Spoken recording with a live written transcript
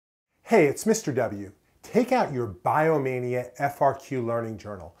Hey, it's Mr. W. Take out your Biomania FRQ Learning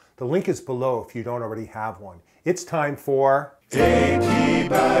Journal. The link is below if you don't already have one. It's time for AP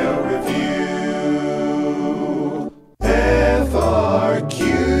Bio Review FRQ.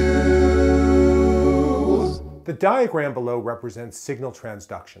 The diagram below represents signal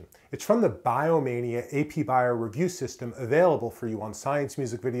transduction. It's from the Biomania AP Bio Review System available for you on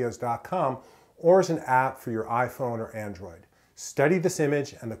Sciencemusicvideos.com or as an app for your iPhone or Android. Study this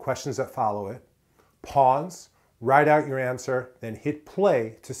image and the questions that follow it. Pause, write out your answer, then hit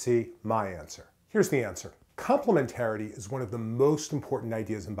play to see my answer. Here's the answer. Complementarity is one of the most important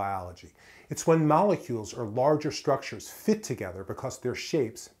ideas in biology. It's when molecules or larger structures fit together because their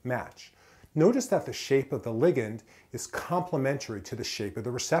shapes match. Notice that the shape of the ligand is complementary to the shape of the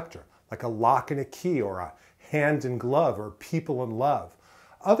receptor, like a lock and a key or a hand and glove or people and love.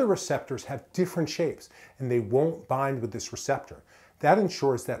 Other receptors have different shapes and they won't bind with this receptor. That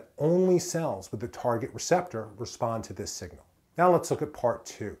ensures that only cells with the target receptor respond to this signal. Now let's look at part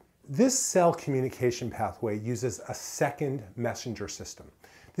 2. This cell communication pathway uses a second messenger system.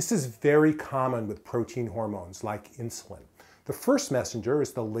 This is very common with protein hormones like insulin. The first messenger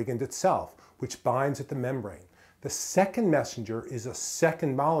is the ligand itself, which binds at the membrane. The second messenger is a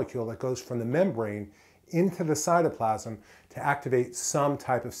second molecule that goes from the membrane into the cytoplasm to activate some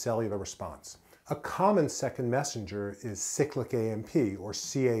type of cellular response. A common second messenger is cyclic AMP or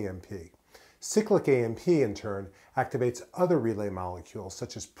CAMP. Cyclic AMP in turn activates other relay molecules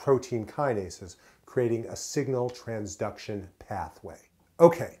such as protein kinases, creating a signal transduction pathway.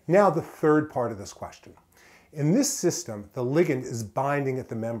 Okay, now the third part of this question. In this system, the ligand is binding at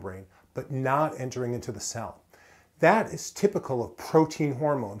the membrane but not entering into the cell. That is typical of protein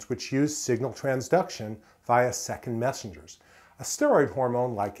hormones which use signal transduction via second messengers. A steroid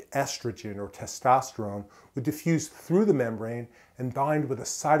hormone like estrogen or testosterone would diffuse through the membrane and bind with a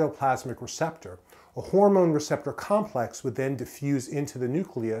cytoplasmic receptor. A hormone receptor complex would then diffuse into the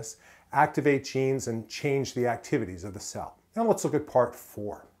nucleus, activate genes, and change the activities of the cell. Now let's look at part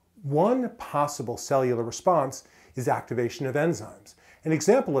 4. One possible cellular response is activation of enzymes. An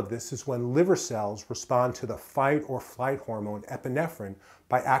example of this is when liver cells respond to the fight or flight hormone epinephrine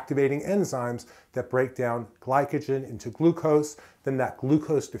by activating enzymes that break down glycogen into glucose. Then that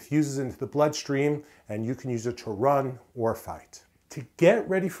glucose diffuses into the bloodstream and you can use it to run or fight. To get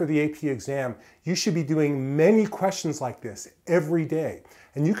ready for the AP exam, you should be doing many questions like this every day.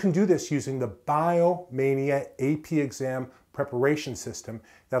 And you can do this using the Biomania AP exam preparation system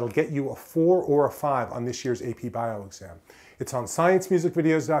that'll get you a 4 or a 5 on this year's AP Bio exam. It's on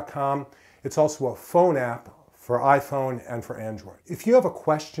Sciencemusicvideos.com. It's also a phone app for iPhone and for Android. If you have a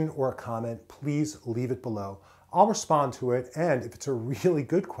question or a comment, please leave it below. I'll respond to it, and if it's a really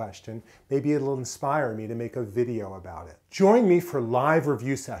good question, maybe it'll inspire me to make a video about it. Join me for live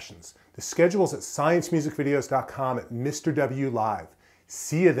review sessions. The schedule's at Sciencemusicvideos.com at Mr. W Live.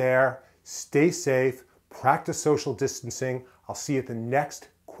 See you there. Stay safe. Practice social distancing. I'll see you at the next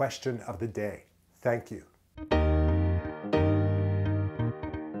question of the day. Thank you.